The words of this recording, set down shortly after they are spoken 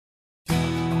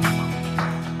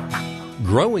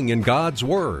growing in God's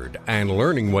Word and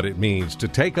learning what it means to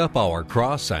take up our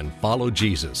cross and follow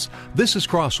Jesus. This is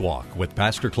Crosswalk with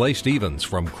Pastor Clay Stevens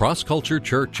from Cross Culture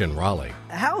Church in Raleigh.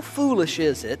 How foolish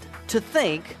is it to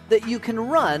think that you can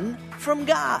run from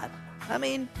God? I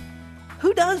mean,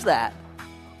 who does that?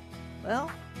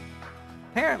 Well,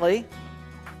 apparently,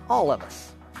 all of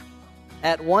us.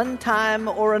 At one time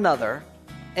or another,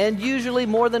 and usually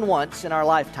more than once in our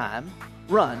lifetime,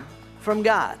 run from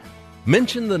God.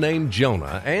 Mention the name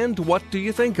Jonah, and what do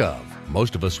you think of?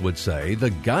 Most of us would say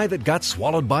the guy that got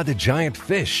swallowed by the giant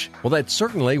fish. Well, that's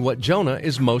certainly what Jonah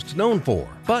is most known for.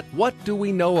 But what do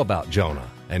we know about Jonah?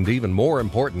 And even more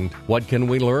important, what can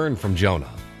we learn from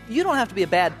Jonah? You don't have to be a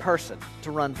bad person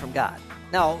to run from God.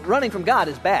 Now, running from God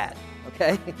is bad,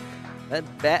 okay? That's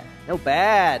bad. No,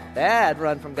 bad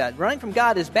run from God. Running from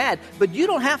God is bad, but you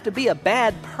don't have to be a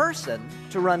bad person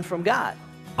to run from God.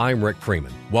 I'm Rick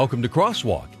Freeman. Welcome to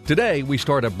Crosswalk. Today, we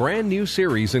start a brand new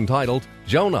series entitled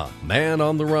Jonah, Man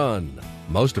on the Run.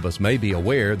 Most of us may be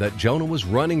aware that Jonah was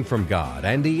running from God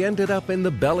and he ended up in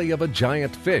the belly of a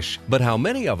giant fish. But how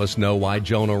many of us know why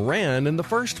Jonah ran in the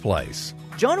first place?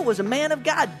 Jonah was a man of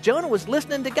God. Jonah was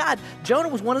listening to God. Jonah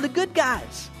was one of the good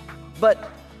guys.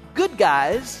 But good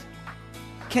guys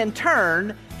can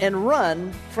turn and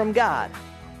run from God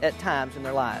at times in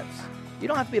their lives. You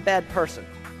don't have to be a bad person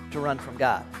to run from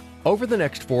God. Over the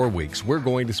next 4 weeks, we're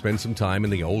going to spend some time in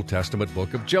the Old Testament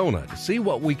book of Jonah to see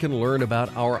what we can learn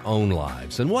about our own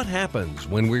lives and what happens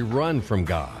when we run from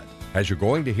God. As you're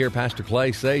going to hear Pastor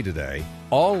Clay say today,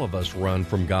 all of us run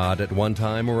from God at one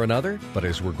time or another, but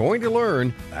as we're going to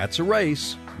learn, that's a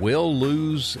race. We'll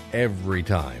lose every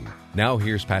time. Now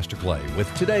here's Pastor Clay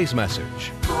with today's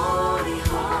message. Holy,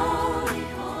 holy,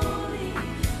 holy,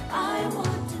 I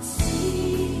want to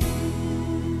see you.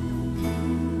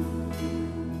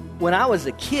 When I was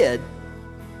a kid,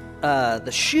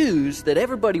 the shoes that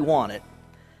everybody wanted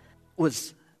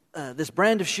was this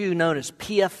brand of shoe known as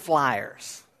PF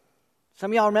Flyers.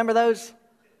 Some of y'all remember those?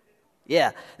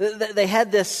 Yeah, they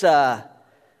had this slogan.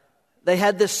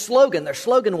 Their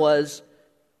slogan was,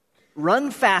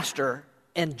 "Run faster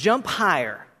and jump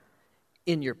higher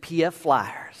in your PF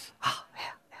Flyers." Oh,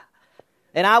 yeah.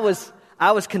 And I was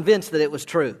convinced that it was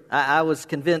true. I was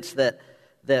convinced that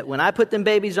when I put them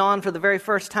babies on for the very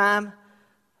first time,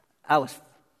 I was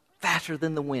faster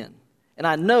than the wind. And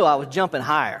I know I was jumping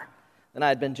higher than I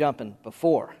had been jumping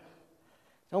before.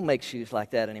 Don't make shoes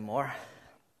like that anymore.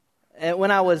 And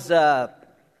when I was, 8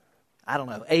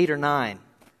 or 9,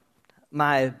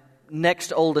 my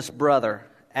next oldest brother,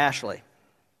 Ashley,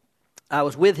 I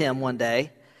was with him one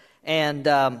day, and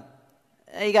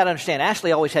you got to understand,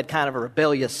 Ashley always had kind of a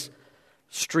rebellious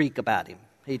streak about him.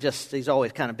 He's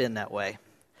always kind of been that way.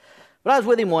 But I was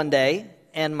with him one day,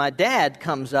 and my dad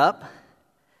comes up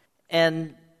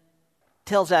and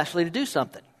tells Ashley to do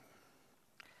something.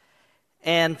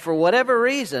 And for whatever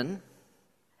reason,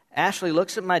 Ashley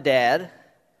looks at my dad,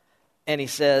 and he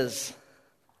says,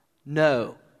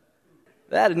 "No."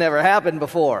 That had never happened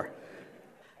before.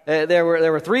 There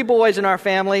were 3 boys in our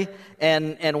family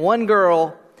and 1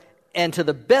 girl, and to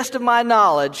the best of my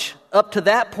knowledge, up to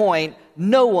that point,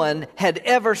 no one had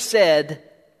ever said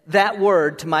that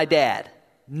word to my dad.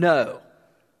 No.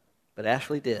 But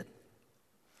Ashley did.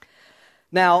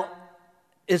 Now,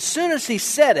 as soon as he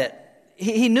said it,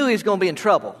 he knew he was going to be in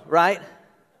trouble, right?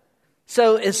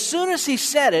 So as soon as he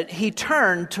said it, he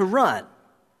turned to run.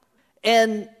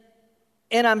 And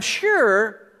I'm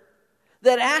sure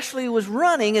that Ashley was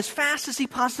running as fast as he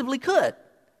possibly could.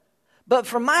 But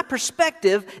from my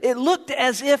perspective, it looked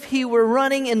as if he were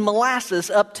running in molasses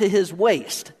up to his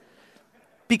waist.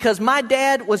 Because my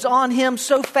dad was on him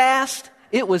so fast,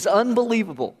 it was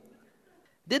unbelievable.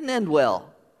 Didn't end well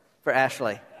for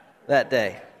Ashley that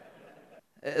day.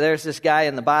 There's this guy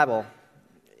in the Bible,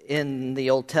 in the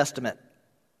Old Testament,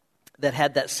 that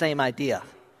had that same idea,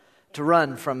 to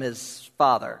run from his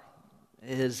father,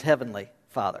 his heavenly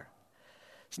father.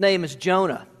 His name is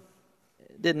Jonah.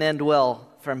 It didn't end well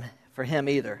for him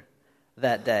either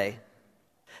that day.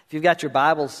 If you've got your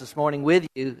Bibles this morning with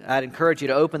you, I'd encourage you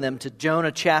to open them to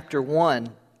Jonah chapter 1,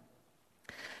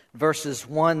 verses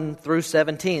 1 through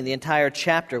 17, the entire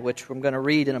chapter, which I'm going to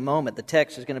read in a moment. The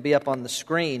text is going to be up on the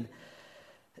screen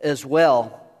as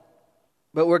well.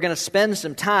 But we're going to spend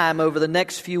some time over the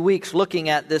next few weeks looking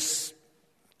at this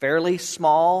fairly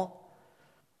small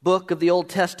book of the Old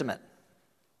Testament.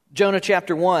 Jonah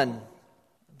chapter 1,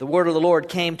 the word of the Lord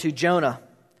came to Jonah,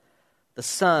 the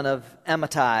son of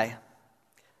Amittai,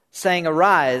 saying,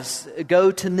 "Arise,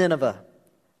 go to Nineveh,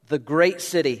 the great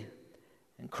city,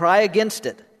 and cry against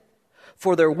it,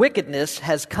 for their wickedness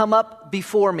has come up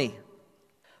before me."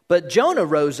 But Jonah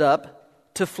rose up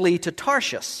to flee to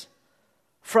Tarshish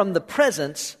from the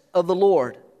presence of the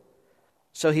Lord.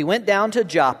 So he went down to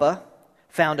Joppa,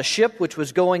 found a ship which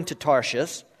was going to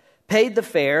Tarshish, paid the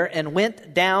fare, and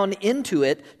went down into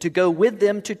it to go with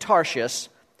them to Tarshish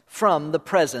from the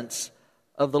presence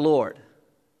of the Lord.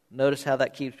 Notice how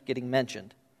that keeps getting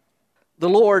mentioned. The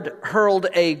Lord hurled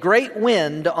a great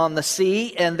wind on the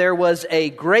sea, and there was a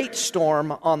great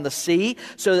storm on the sea,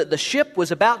 so that the ship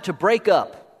was about to break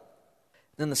up.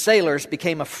 Then the sailors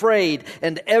became afraid,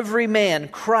 and every man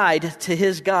cried to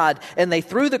his God, and they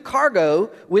threw the cargo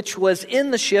which was in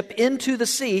the ship into the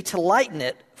sea to lighten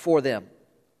it for them.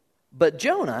 But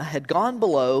Jonah had gone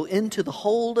below into the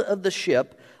hold of the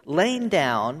ship, lain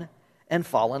down, and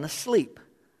fallen asleep.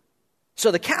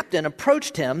 So the captain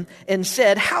approached him and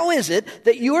said, "How is it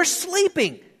that you are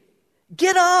sleeping?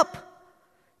 Get up,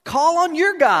 call on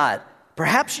your God.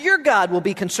 Perhaps your God will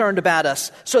be concerned about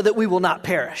us so that we will not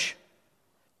perish."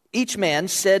 Each man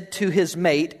said to his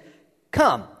mate,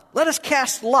 "Come, let us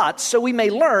cast lots so we may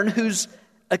learn whose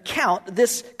account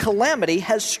this calamity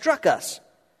has struck us."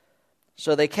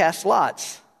 So they cast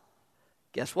lots.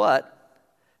 Guess what?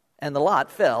 And the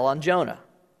lot fell on Jonah.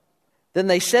 Then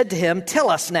they said to him, "Tell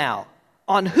us now,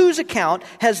 on whose account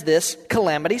has this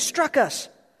calamity struck us?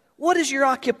 What is your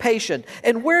occupation,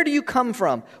 and where do you come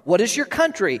from? What is your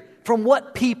country? From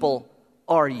what people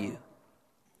are you?"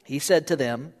 He said to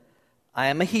them, "I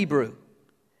am a Hebrew,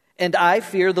 and I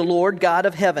fear the Lord God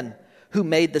of heaven, who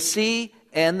made the sea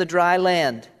and the dry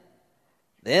land."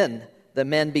 Then the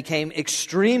men became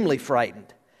extremely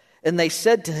frightened, and they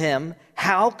said to him,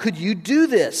 "How could you do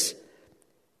this?"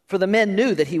 For the men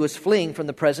knew that he was fleeing from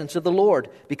the presence of the Lord,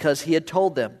 because he had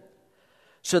told them.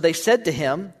 So they said to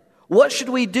him, "What should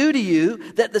we do to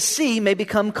you that the sea may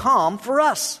become calm for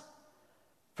us?"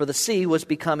 For the sea was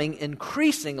becoming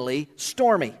increasingly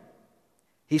stormy.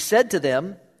 He said to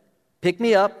them, "Pick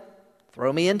me up,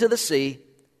 throw me into the sea,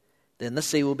 then the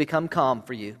sea will become calm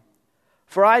for you.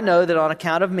 For I know that on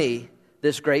account of me,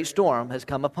 this great storm has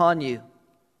come upon you."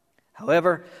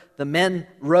 However, the men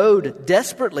rowed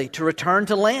desperately to return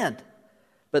to land,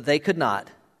 but they could not,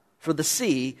 for the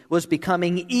sea was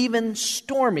becoming even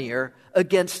stormier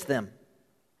against them.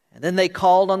 And then they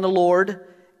called on the Lord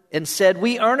and said,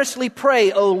 "We earnestly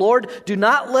pray, O Lord, do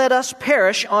not let us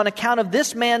perish on account of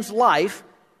this man's life,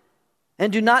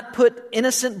 and do not put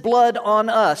innocent blood on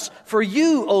us. For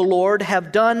you, O Lord,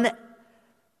 have done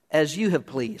as you have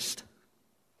pleased."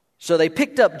 So they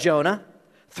picked up Jonah,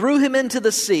 threw him into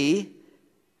the sea,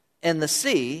 and the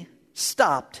sea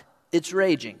stopped its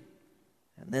raging.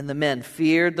 And then the men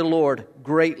feared the Lord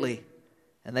greatly,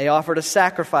 and they offered a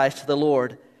sacrifice to the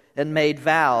Lord and made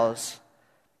vows.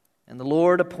 And the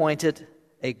Lord appointed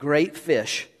a great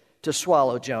fish to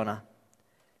swallow Jonah.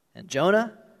 And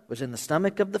Jonah was in the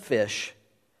stomach of the fish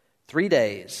 3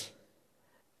 days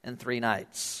and 3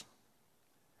 nights.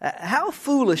 How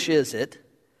foolish is it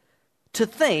to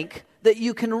think that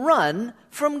you can run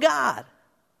from God?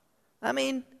 I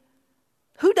mean,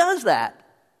 who does that?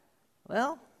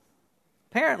 Well,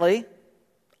 apparently,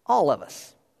 all of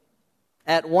us.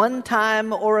 At one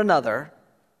time or another,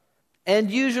 and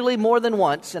usually more than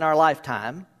once in our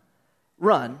lifetime,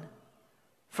 run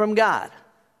from God.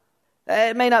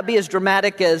 It may not be as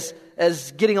dramatic as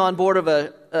getting on board of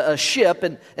a ship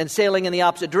and sailing in the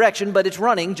opposite direction, but it's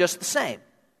running just the same.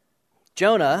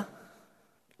 Jonah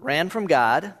ran from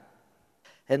God,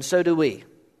 and so do we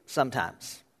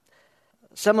sometimes.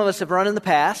 Some of us have run in the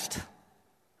past.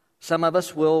 Some of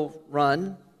us will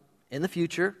run in the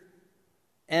future.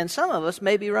 And some of us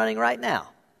may be running right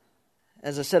now.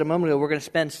 As I said a moment ago, we're going to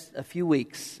spend a few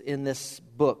weeks in this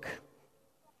book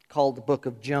called the Book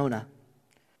of Jonah.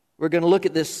 We're going to look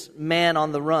at this man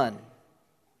on the run.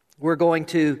 We're going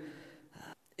to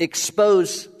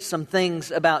expose some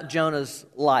things about Jonah's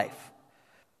life.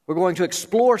 We're going to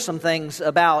explore some things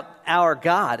about our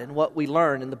God and what we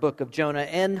learn in the book of Jonah.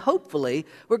 And hopefully,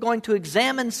 we're going to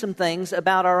examine some things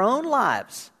about our own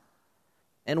lives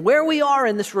and where we are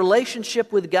in this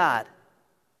relationship with God.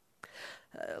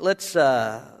 Let's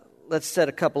set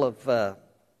a couple of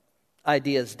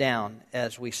ideas down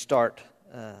as we start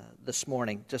this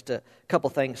morning. Just a couple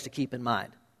things to keep in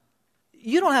mind.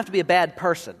 You don't have to be a bad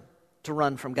person to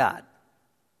run from God.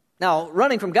 Now,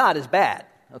 running from God is bad,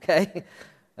 okay?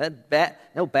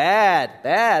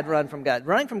 Bad run from God.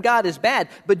 Running from God is bad,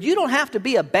 but you don't have to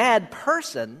be a bad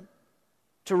person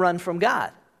to run from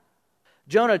God.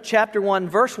 Jonah chapter 1,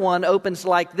 verse 1 opens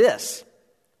like this.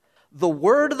 The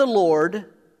word of the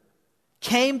Lord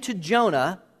came to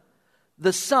Jonah,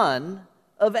 the son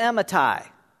of Amittai.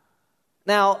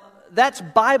 Now, that's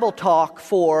Bible talk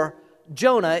for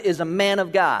Jonah is a man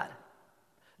of God.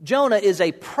 Jonah is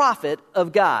a prophet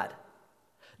of God.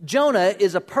 Jonah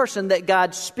is a person that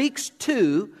God speaks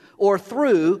to or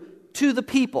through to the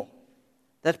people.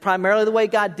 That's primarily the way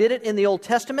God did it in the Old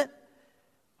Testament.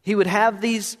 He would have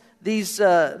these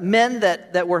men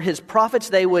that were his prophets.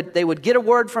 They would get a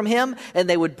word from him, and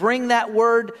they would bring that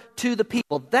word to the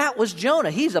people. That was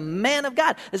Jonah. He's a man of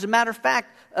God. As a matter of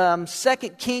fact, 2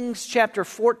 Kings chapter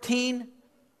 14,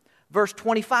 verse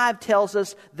 25 tells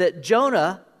us that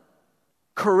Jonah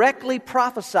correctly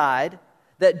prophesied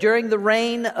that during the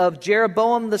reign of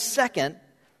Jeroboam II,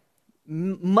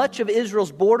 much of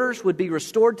Israel's borders would be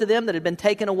restored to them that had been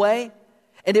taken away,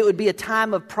 and it would be a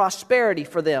time of prosperity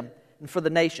for them and for the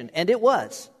nation. And it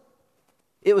was.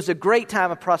 It was a great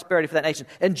time of prosperity for that nation.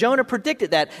 And Jonah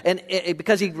predicted that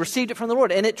because he received it from the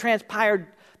Lord, and it transpired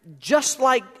just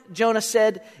like Jonah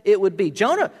said it would be.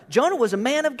 Jonah was a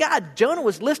man of God. Jonah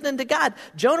was listening to God.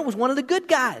 Jonah was one of the good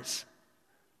guys.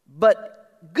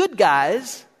 But good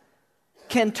guys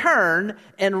can turn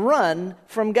and run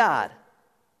from God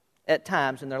at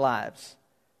times in their lives.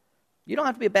 You don't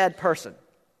have to be a bad person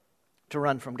to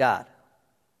run from God.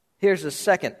 Here's the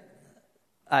second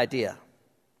idea.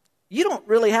 You don't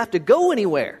really have to go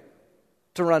anywhere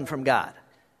to run from God.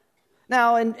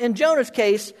 Now, in Jonah's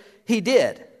case, he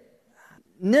did.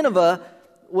 Nineveh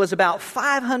was about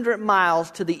 500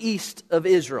 miles to the east of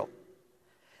Israel.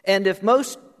 And if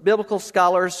most biblical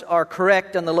scholars are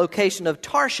correct on the location of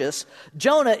Tarshish,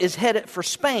 Jonah is headed for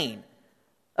Spain,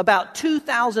 about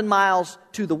 2,000 miles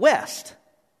to the west.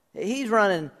 He's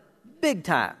running big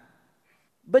time.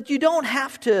 But you don't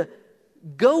have to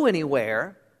go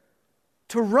anywhere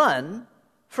to run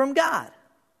from God.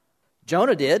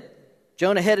 Jonah did.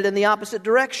 Jonah headed in the opposite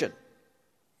direction.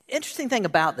 Interesting thing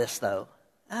about this, though,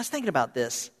 I was thinking about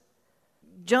this.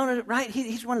 Jonah, right?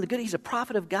 He's one of the good. He's a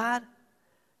prophet of God.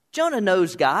 Jonah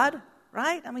knows God,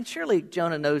 right? I mean, surely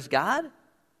Jonah knows God.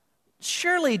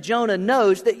 Surely Jonah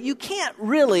knows that you can't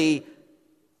really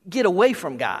get away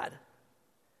from God.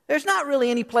 There's not really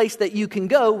any place that you can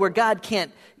go where God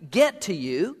can't get to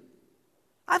you.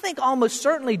 I think almost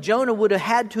certainly Jonah would have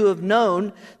had to have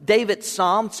known David's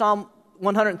Psalm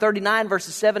 139,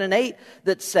 verses 7 and 8,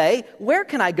 that say, "Where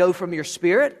can I go from your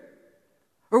spirit?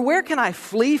 Or where can I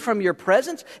flee from your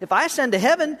presence? If I ascend to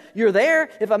heaven, you're there.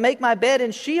 If I make my bed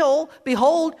in Sheol,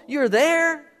 behold, you're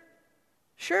there."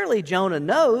 Surely Jonah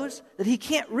knows that he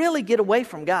can't really get away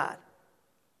from God.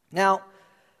 Now,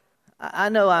 I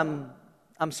know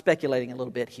I'm speculating a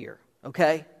little bit here,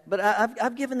 okay? But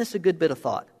I've given this a good bit of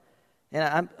thought.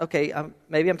 And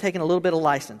maybe I'm taking a little bit of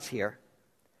license here.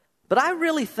 But I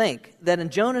really think that in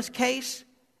Jonah's case,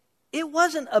 it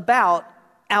wasn't about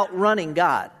outrunning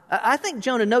God. I think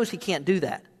Jonah knows he can't do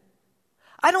that.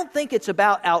 I don't think it's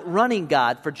about outrunning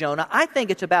God for Jonah. I think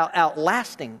it's about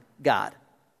outlasting God.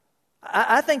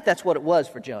 I think that's what it was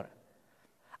for Jonah.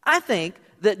 I think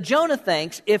that Jonah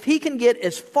thinks if he can get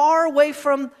as far away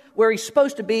from where he's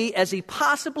supposed to be as he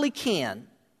possibly can,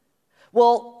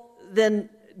 well, then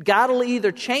God will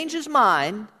either change his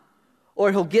mind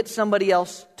or he'll get somebody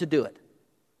else to do it.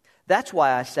 That's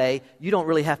why I say you don't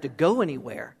really have to go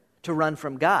anywhere to run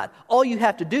from God. All you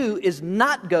have to do is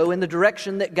not go in the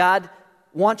direction that God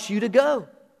wants you to go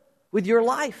with your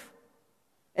life.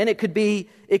 And it could be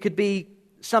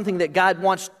something that God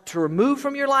wants to remove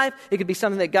from your life. It could be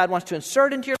something that God wants to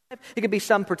insert into your life. It could be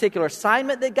some particular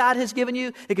assignment that God has given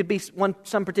you. It could be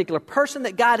some particular person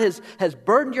that God has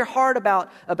burdened your heart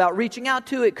about reaching out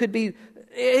to. It could be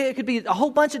a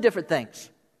whole bunch of different things.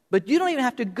 But you don't even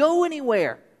have to go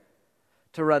anywhere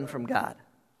to run from God.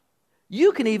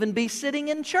 You can even be sitting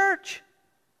in church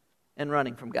and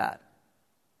running from God.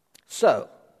 So,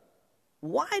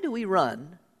 why do we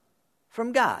run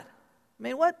from God? I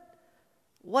mean,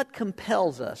 what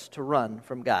compels us to run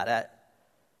from God?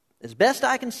 As best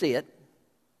I can see it,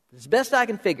 as best I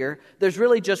can figure, there's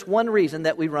really just one reason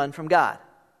that we run from God.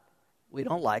 We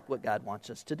don't like what God wants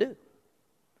us to do.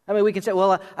 I mean, we can say,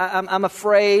 well, I'm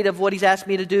afraid of what He's asked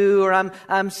me to do, or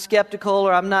I'm skeptical,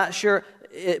 or I'm not sure.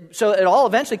 So it all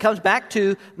eventually comes back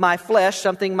to my flesh,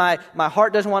 something my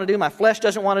heart doesn't want to do, my flesh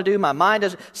doesn't want to do, my mind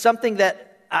doesn't, something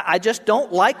that I just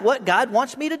don't like what God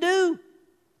wants me to do.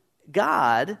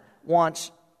 God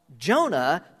wants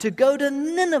Jonah to go to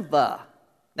Nineveh.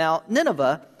 Now,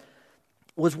 Nineveh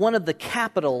was one of the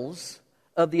capitals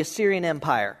of the Assyrian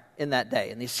Empire in that day.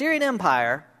 And the Assyrian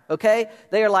Empire, okay,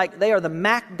 they are the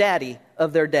Mac Daddy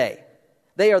of their day.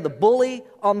 They are the bully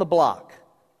on the block.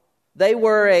 They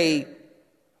were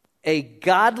a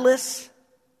godless,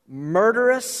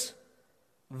 murderous,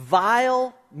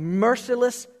 vile,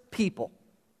 merciless people.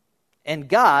 And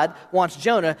God wants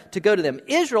Jonah to go to them.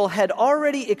 Israel had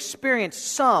already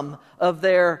experienced some of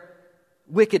their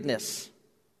wickedness.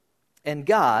 And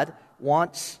God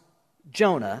wants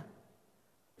Jonah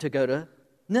to go to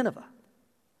Nineveh.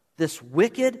 This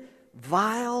wicked,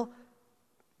 vile,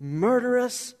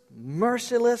 murderous,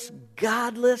 merciless,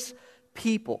 godless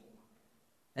people.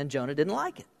 And Jonah didn't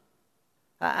like it.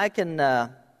 I can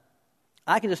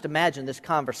just imagine this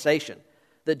conversation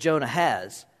that Jonah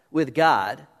has with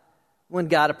God when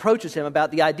God approaches him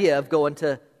about the idea of going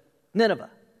to Nineveh.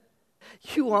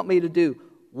 You want me to do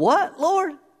what,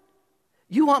 Lord?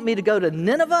 You want me to go to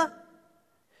Nineveh?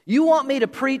 You want me to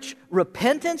preach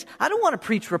repentance? I don't want to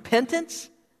preach repentance.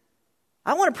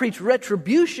 I want to preach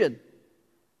retribution.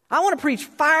 I want to preach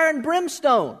fire and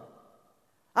brimstone.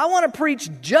 I want to preach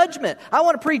judgment. I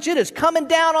want to preach it is coming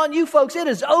down on you folks. It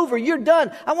is over. You're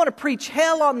done. I want to preach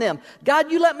hell on them.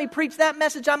 God, you let me preach that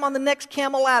message. I'm on the next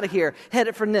camel out of here,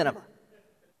 headed for Nineveh.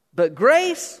 But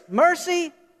grace,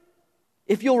 mercy,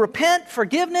 if you'll repent,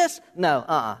 forgiveness, no,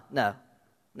 I'm not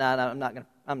going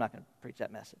to preach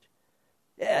that message.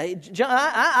 Yeah,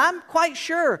 I'm quite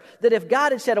sure that if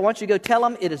God had said, I want you to go tell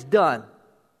them it is done,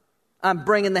 I'm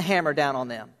bringing the hammer down on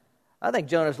them. I think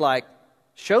Jonah's like,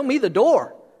 show me the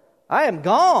door. I am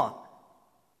gone.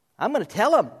 I'm going to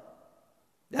tell them.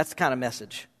 That's the kind of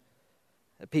message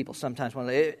that people sometimes want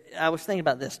to. I was thinking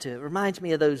about this too. It reminds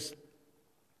me of those.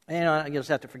 You just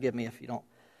have to forgive me if you don't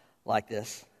like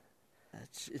this.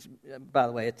 By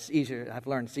the way, it's easier. I've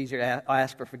learned it's easier to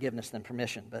ask for forgiveness than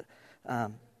permission. But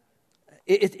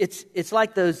it's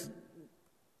like those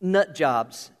nut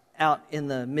jobs out in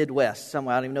the Midwest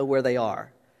somewhere. I don't even know where they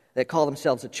are. That call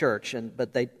themselves a church,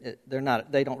 but they're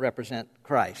not. They don't represent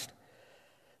Christ.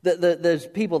 There's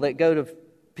people that go to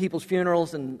people's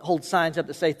funerals and hold signs up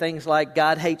that say things like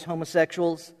 "God hates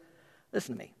homosexuals."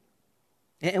 Listen to me,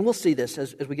 and we'll see this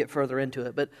as we get further into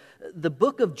it. But the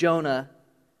book of Jonah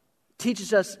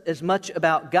teaches us as much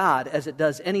about God as it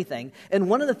does anything. And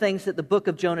one of the things that the book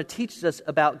of Jonah teaches us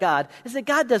about God is that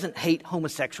God doesn't hate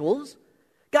homosexuals.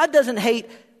 God doesn't hate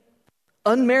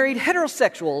unmarried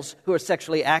heterosexuals who are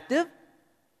sexually active.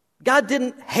 God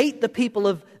didn't hate the people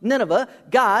of Nineveh.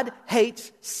 God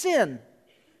hates sin.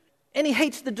 And He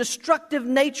hates the destructive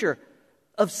nature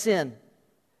of sin.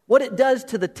 What it does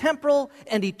to the temporal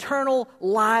and eternal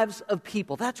lives of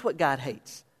people. That's what God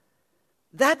hates.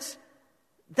 That's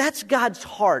God's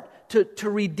heart, to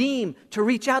redeem, to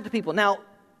reach out to people. Now,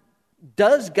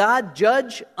 does God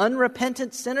judge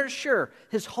unrepentant sinners? Sure.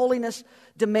 His holiness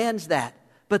demands that.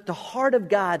 But the heart of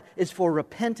God is for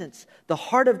repentance. The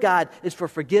heart of God is for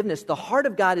forgiveness. The heart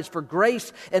of God is for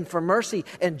grace and for mercy.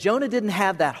 And Jonah didn't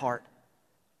have that heart.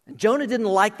 And Jonah didn't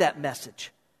like that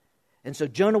message. And so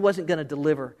Jonah wasn't going to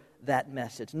deliver that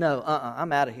message. No,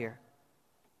 I'm out of here.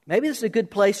 Maybe this is a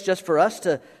good place just for us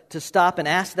to stop and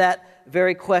ask that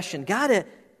very question. God,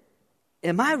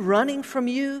 am I running from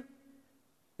you?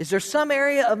 Is there some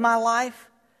area of my life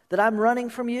that I'm running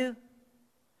from you?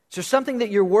 Is there something that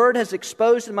your word has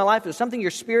exposed in my life? Is there something your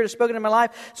spirit has spoken in my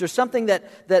life? Is there something that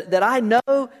I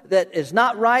know that is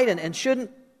not right and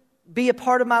shouldn't be a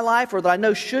part of my life, or that I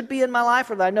know should be in my life,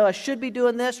 or that I know I should be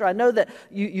doing this, or I know that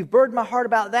you've burdened my heart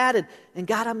about that, and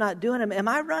God, I'm not doing it. Am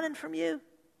I running from you?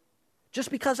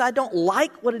 Just because I don't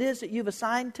like what it is that you've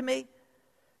assigned to me?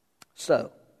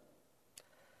 So,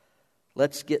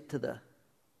 let's get to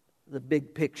the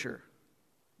big picture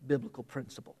biblical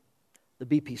principle.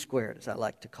 The BP squared, as I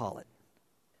like to call it.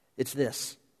 It's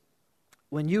this.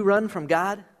 When you run from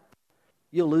God,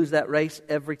 you'll lose that race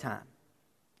every time.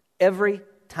 Every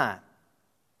time.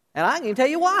 And I can tell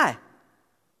you why.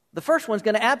 The first one's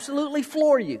going to absolutely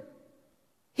floor you.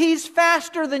 He's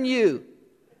faster than you.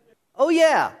 Oh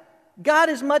yeah, God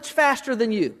is much faster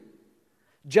than you.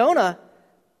 Jonah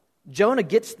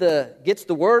gets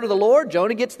the word of the Lord.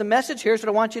 Jonah gets the message. Here's what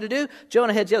I want you to do.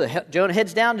 Jonah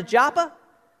heads down to Joppa.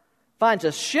 Finds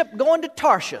a ship going to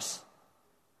Tarshish.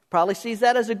 Probably sees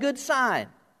that as a good sign.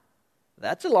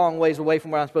 That's a long ways away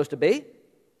from where I'm supposed to be.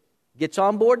 Gets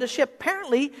on board the ship.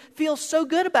 Apparently feels so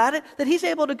good about it that he's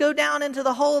able to go down into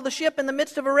the hull of the ship in the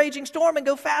midst of a raging storm and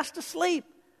go fast asleep.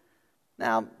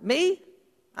 Now, me,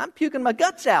 I'm puking my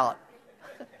guts out.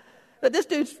 But this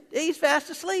he's fast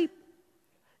asleep.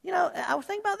 You know, I was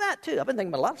thinking about that too. I've been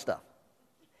thinking about a lot of stuff.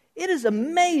 It is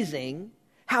amazing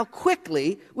how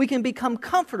quickly we can become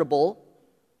comfortable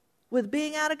with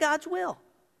being out of God's will.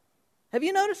 Have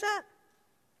you noticed that?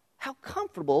 How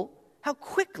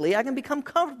quickly I can become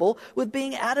comfortable with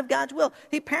being out of God's will.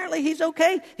 Apparently he's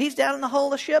okay. He's down in the hull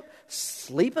of the ship,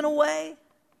 sleeping away.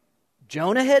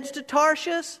 Jonah heads to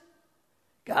Tarshish.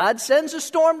 God sends a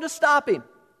storm to stop him.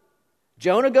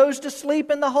 Jonah goes to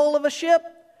sleep in the hull of a ship.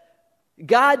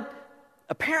 God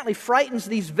apparently frightens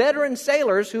these veteran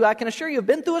sailors who I can assure you have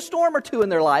been through a storm or two in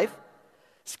their life.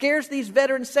 Scares these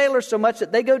veteran sailors so much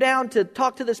that they go down to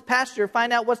talk to this pastor,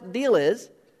 find out what the deal is.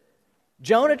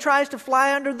 Jonah tries to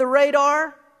fly under the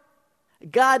radar.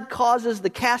 God causes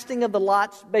the casting of the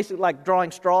lots, basically like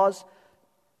drawing straws,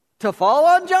 to fall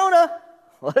on Jonah.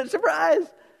 What a surprise.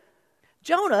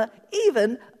 Jonah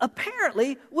even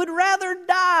apparently would rather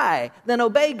die than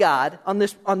obey God on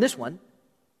this one,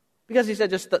 because he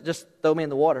said, just throw me in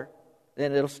the water,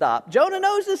 then it'll stop. Jonah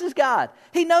knows this is God.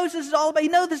 He knows this is all about. He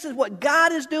knows this is what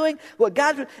God is doing.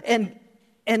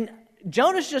 And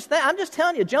Jonah's I'm just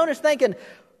telling you, Jonah's thinking,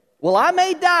 well, I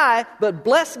may die, but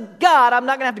bless God, I'm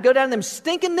not going to have to go down to them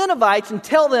stinking Ninevites and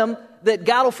tell them that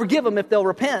God will forgive them if they'll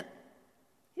repent.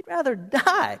 He'd rather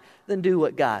die than do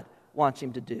what God wants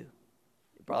him to do.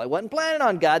 He probably wasn't planning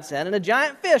on God sending a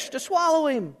giant fish to swallow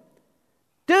him.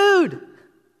 Dude,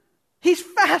 he's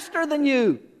faster than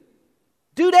you.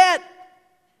 Dudette,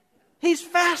 he's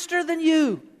faster than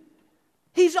you.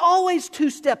 He's always 2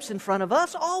 steps in front of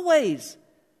us, always.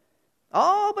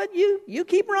 Oh, but you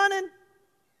keep running.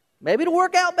 Maybe it'll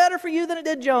work out better for you than it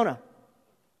did Jonah.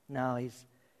 No,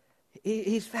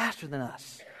 he's faster than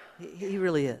us. He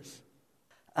really is.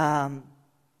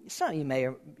 Some of you may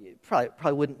or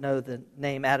probably wouldn't know the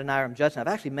name Adoniram Judson. I've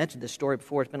actually mentioned this story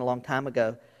before. It's been a long time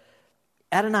ago.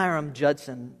 Adoniram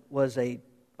Judson was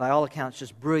by all accounts,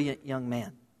 just brilliant young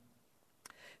man.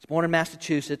 He was born in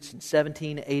Massachusetts in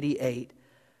 1788.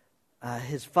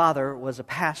 His father was a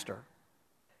pastor.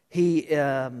 He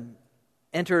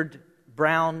entered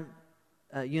Brown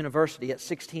University at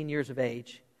 16 years of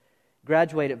age,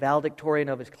 graduated valedictorian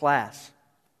of his class.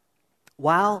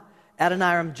 While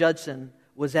Adoniram Judson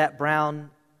was at Brown,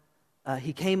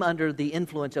 he came under the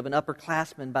influence of an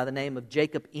upperclassman by the name of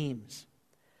Jacob Eames.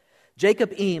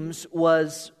 Jacob Eames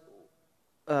was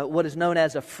what is known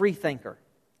as a freethinker.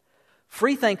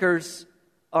 Freethinkers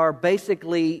are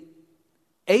basically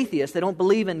atheists. They don't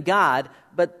believe in God,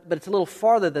 but it's a little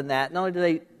farther than that. Not only do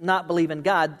they not believe in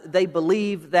God, they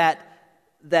believe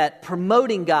that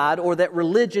promoting God or that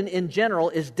religion in general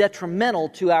is detrimental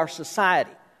to our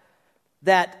society.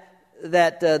 That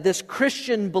this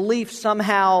Christian belief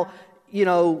somehow,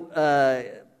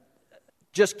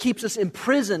 just keeps us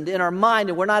imprisoned in our mind,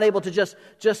 and we're not able to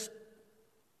just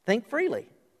think freely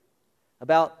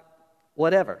about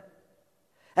whatever.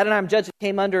 Adoniram Judson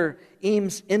came under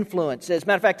Eames' influence. As a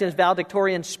matter of fact, in his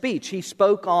valedictorian speech, he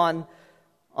spoke on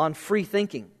free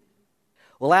thinking.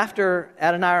 Well, after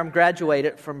Adoniram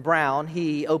graduated from Brown,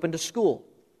 he opened a school.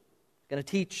 Going to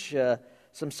teach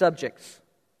some subjects.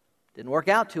 Didn't work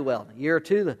out too well. In a year or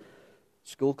two, the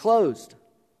school closed.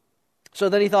 So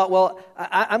then he thought, well,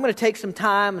 I'm going to take some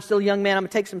time. I'm still a young man. I'm going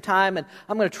to take some time, and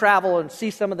I'm going to travel and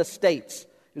see some of the states.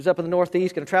 He was up in the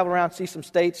Northeast, going to travel around and see some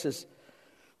states. As,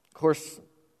 of course,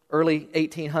 early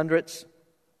 1800s.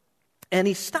 And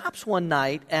he stops one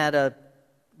night at a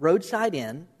roadside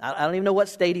inn. I don't even know what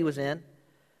state he was in.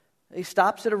 He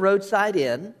stops at a roadside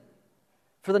inn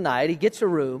for the night. He gets a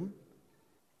room.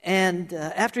 And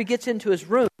after he gets into his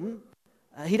room,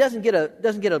 he doesn't get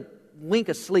a wink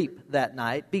of sleep that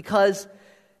night, because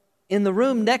in the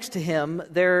room next to him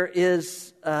there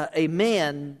is a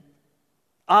man,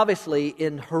 obviously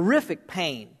in horrific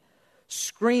pain,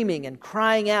 screaming and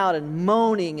crying out and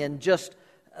moaning, and just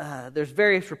there's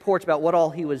various reports about what all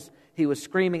he was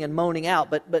screaming and moaning out,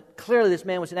 but clearly this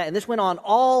man was in that, and this went on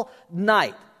all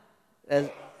night,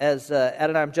 as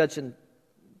Adoniram Judson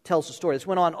tells the story. This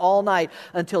went on all night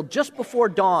until just before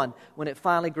dawn, when it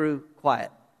finally grew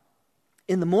quiet.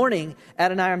 In the morning,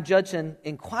 Adoniram Judson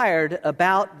inquired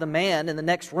about the man in the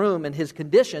next room and his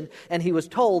condition, and he was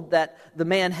told that the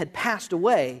man had passed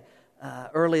away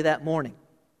early that morning.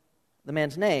 The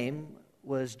man's name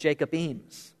was Jacob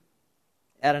Eames,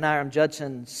 Adoniram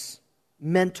Judson's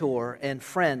mentor and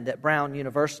friend at Brown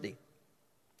University.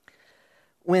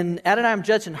 When Adoniram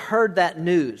Judson heard that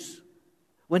news,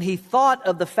 when he thought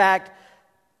of the fact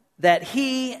that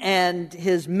he and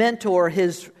his mentor,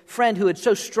 his friend who had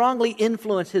so strongly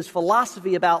influenced his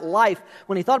philosophy about life,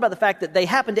 when he thought about the fact that they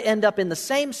happened to end up in the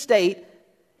same state,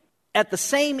 at the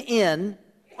same inn,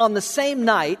 on the same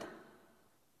night,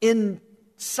 in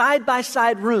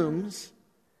side-by-side rooms,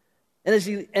 and as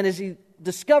he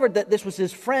discovered that this was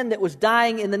his friend that was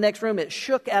dying in the next room, it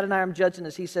shook Adoniram Judson,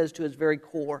 as he says, to his very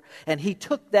core. And he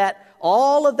took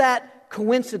all of that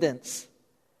coincidence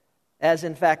as,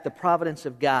 in fact, the providence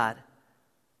of God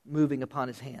moving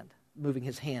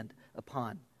his hand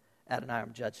upon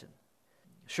Adoniram Judson.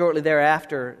 Shortly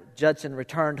thereafter, Judson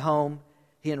returned home.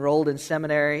 He enrolled in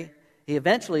seminary. He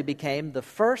eventually became the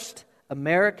first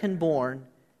American-born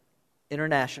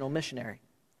international missionary.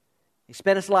 He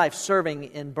spent his life serving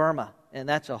in Burma, and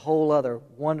that's a whole other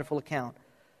wonderful account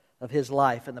of his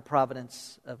life and the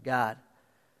providence of God.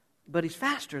 But he's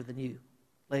faster than you,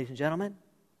 ladies and gentlemen.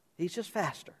 He's just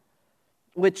faster.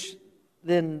 Which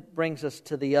then brings us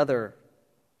to the other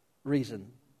reason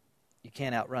you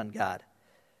can't outrun God.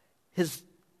 He's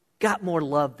got more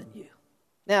love than you.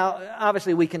 Now,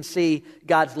 obviously we can see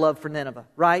God's love for Nineveh,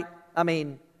 right? I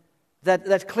mean,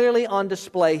 that's clearly on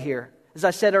display here. As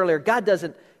I said earlier, God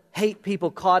doesn't hate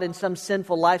people caught in some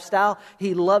sinful lifestyle.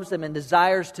 He loves them and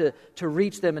desires to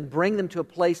reach them and bring them to a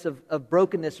place of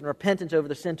brokenness and repentance over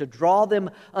their sin, to draw them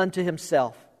unto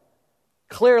Himself.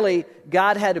 Clearly,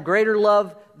 God had a greater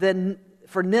love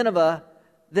for Nineveh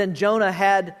than Jonah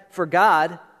had for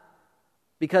God,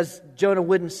 because Jonah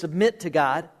wouldn't submit to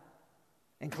God.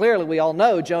 And clearly, we all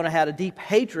know Jonah had a deep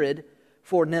hatred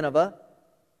for Nineveh.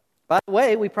 By the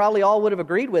way, we probably all would have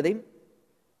agreed with him.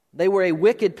 They were a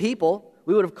wicked people.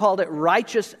 We would have called it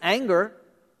righteous anger.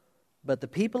 But the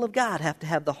people of God have to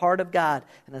have the heart of God.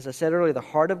 And as I said earlier, the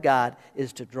heart of God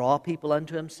is to draw people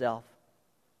unto Himself.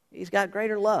 He's got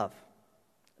greater love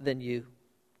than you.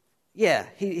 Yeah,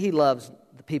 he loves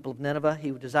the people of Nineveh.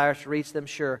 He desires to reach them,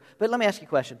 sure. But let me ask you a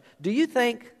question. Do you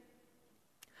think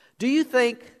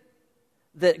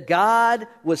that God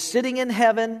was sitting in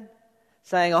heaven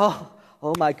saying, oh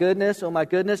my goodness,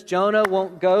 Jonah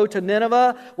won't go to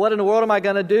Nineveh. What in the world am I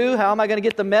going to do? How am I going to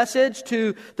get the message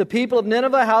to the people of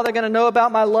Nineveh? How are they going to know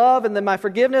about my love and then my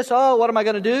forgiveness? Oh, what am I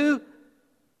going to do?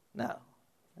 No,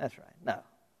 that's right, no.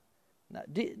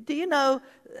 Do you know,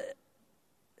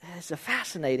 it's a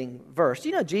fascinating verse. Do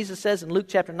you know Jesus says in Luke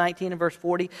chapter 19 and verse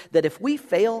 40 that if we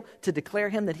fail to declare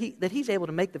Him, that He's able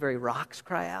to make the very rocks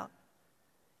cry out?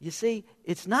 You see,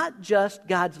 it's not just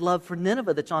God's love for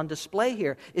Nineveh that's on display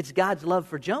here. It's God's love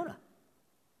for Jonah.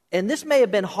 And this may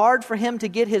have been hard for him to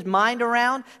get his mind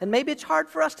around, and maybe it's hard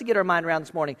for us to get our mind around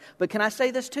this morning. But can I say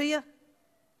this to you?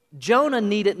 Jonah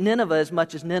needed Nineveh as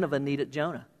much as Nineveh needed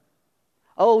Jonah.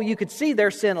 Oh, you could see their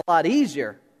sin a lot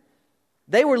easier.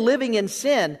 They were living in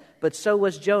sin, but so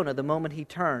was Jonah the moment he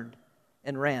turned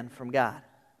and ran from God.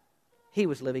 He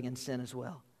was living in sin as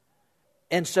well.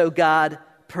 And so God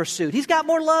pursued. He's got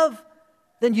more love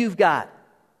than you've got.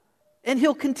 And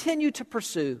He'll continue to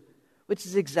pursue, which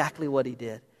is exactly what He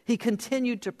did. He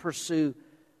continued to pursue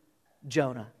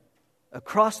Jonah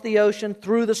across the ocean,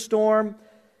 through the storm,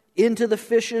 into the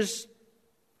fish's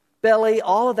belly,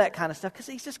 all of that kind of stuff, because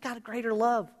He's just got a greater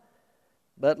love.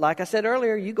 But like I said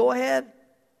earlier, you go ahead,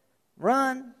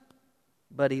 run,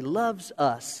 but He loves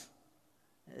us.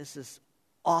 This is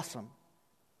awesome.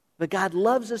 But God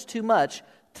loves us too much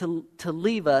to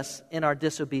leave us in our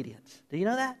disobedience. Do you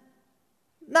know that?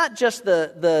 Not just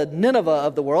the Nineveh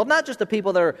of the world, not just the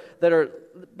people that are,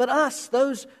 but us,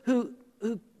 those who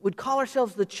would call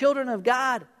ourselves the children of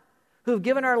God, who have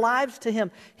given our lives to Him.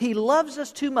 He loves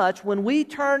us too much when we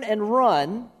turn and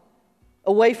run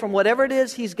away from whatever it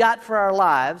is He's got for our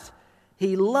lives.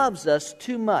 He loves us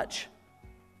too much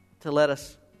to let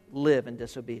us live in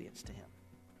disobedience to Him.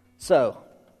 So,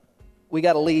 we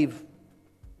got to leave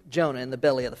Jonah in the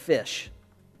belly of the fish.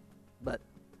 But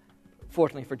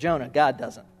fortunately for Jonah, God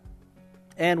doesn't.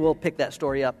 And we'll pick that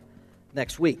story up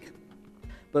next week.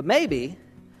 But maybe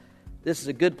this is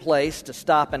a good place to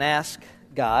stop and ask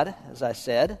God, as I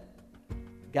said,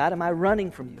 God, am I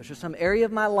running from You? Is there some area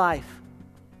of my life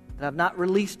that I've not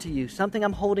released to You? Something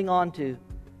I'm holding on to?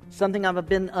 Something I've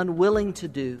been unwilling to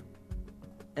do?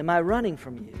 Am I running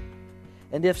from You?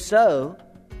 And if so,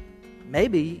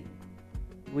 maybe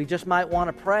we just might want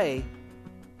to pray,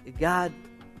 God,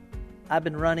 I've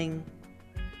been running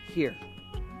here.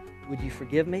 Would You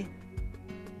forgive me?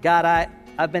 God,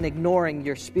 I've been ignoring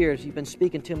Your Spirit. You've been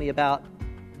speaking to me about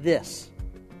this.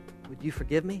 Would You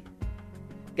forgive me?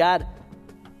 God,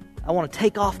 I want to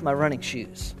take off my running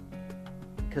shoes,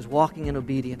 because walking in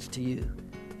obedience to You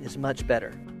is much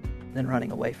better than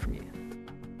running away from You.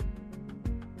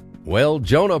 Well,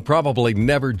 Jonah probably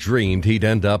never dreamed he'd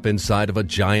end up inside of a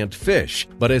giant fish.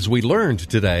 But as we learned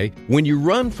today, when you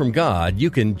run from God,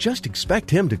 you can just expect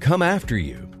Him to come after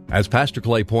you. As Pastor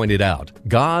Clay pointed out,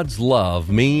 God's love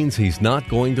means He's not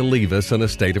going to leave us in a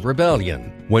state of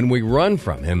rebellion. When we run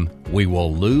from Him, we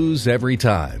will lose every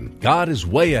time. God is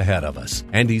way ahead of us,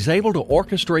 and He's able to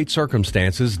orchestrate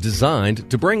circumstances designed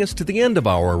to bring us to the end of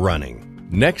our running.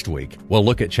 Next week, we'll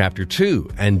look at chapter 2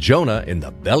 and Jonah in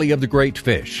the belly of the great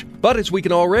fish. But as we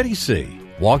can already see,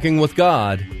 walking with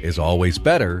God is always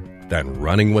better than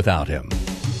running without Him.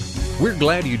 We're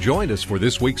glad you joined us for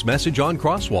this week's message on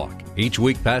Crosswalk. Each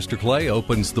week, Pastor Clay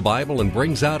opens the Bible and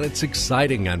brings out its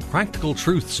exciting and practical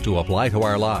truths to apply to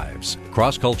our lives.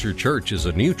 Cross Culture Church is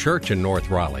a new church in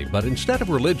North Raleigh, but instead of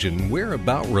religion, we're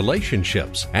about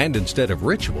relationships. And instead of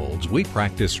rituals, we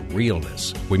practice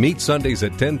realness. We meet Sundays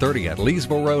at 10:30 at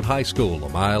Leesville Road High School, a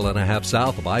mile and a half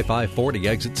south of I-540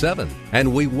 Exit 7.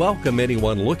 And we welcome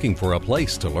anyone looking for a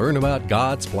place to learn about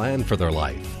God's plan for their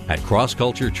life. At Cross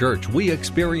Culture Church, we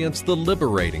experience the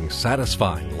liberating,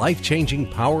 satisfying, life-changing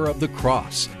power of the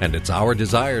cross. And it's our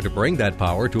desire to bring that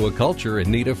power to a culture in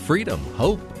need of freedom,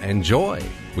 hope, and joy.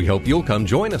 We hope you'll come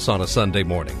join us on a Sunday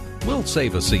morning. We'll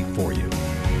save a seat for you.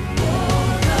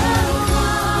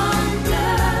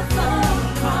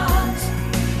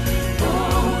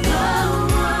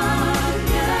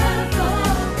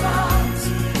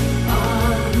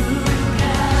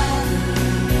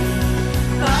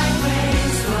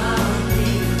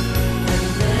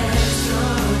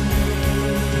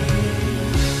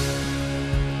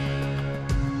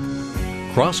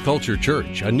 Cross Culture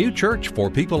Church, a new church for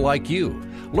people like you.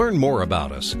 Learn more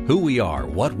about us, who we are,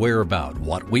 what we're about,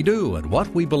 what we do, and what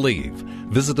we believe.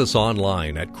 Visit us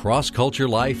online at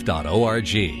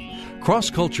crossculturelife.org. Cross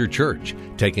Culture Church,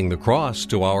 taking the cross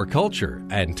to our culture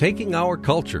and taking our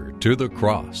culture to the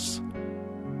cross.